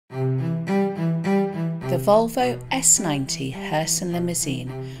The Volvo S90 Hearse and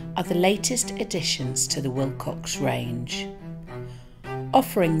Limousine are the latest additions to the Wilcox range.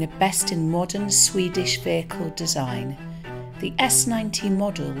 Offering the best in modern Swedish vehicle design, the S90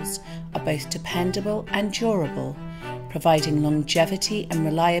 models are both dependable and durable, providing longevity and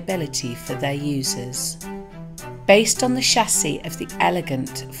reliability for their users. Based on the chassis of the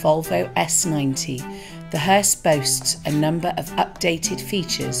elegant Volvo S90, the Hearse boasts a number of updated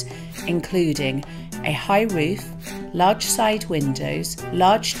features, including a high roof, large side windows,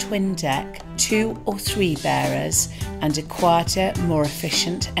 large twin deck, 2 or 3 bearers, and a quieter, more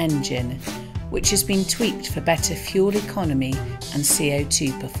efficient engine, which has been tweaked for better fuel economy and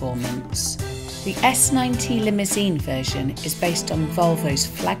CO2 performance. The S90 Limousine version is based on Volvo's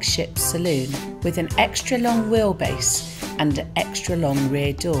flagship saloon with an extra long wheelbase and extra long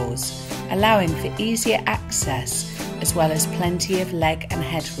rear doors, allowing for easier access as well as plenty of leg and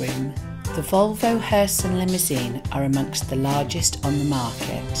headroom. The Volvo Hearse and Limousine are amongst the largest on the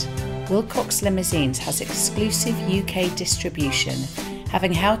market. Wilcox Limousines has exclusive UK distribution,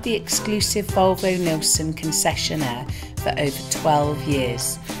 having held the exclusive Volvo Nilsson concessionaire for over 12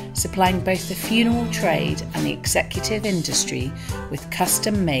 years, supplying both the funeral trade and the executive industry with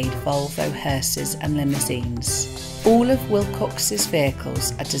custom-made Volvo hearses and limousines. All of Wilcox's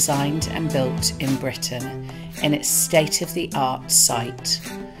vehicles are designed and built in Britain, in its state-of-the-art site.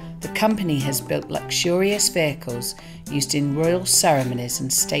 The company has built luxurious vehicles used in royal ceremonies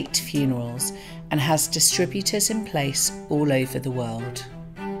and state funerals, and has distributors in place all over the world.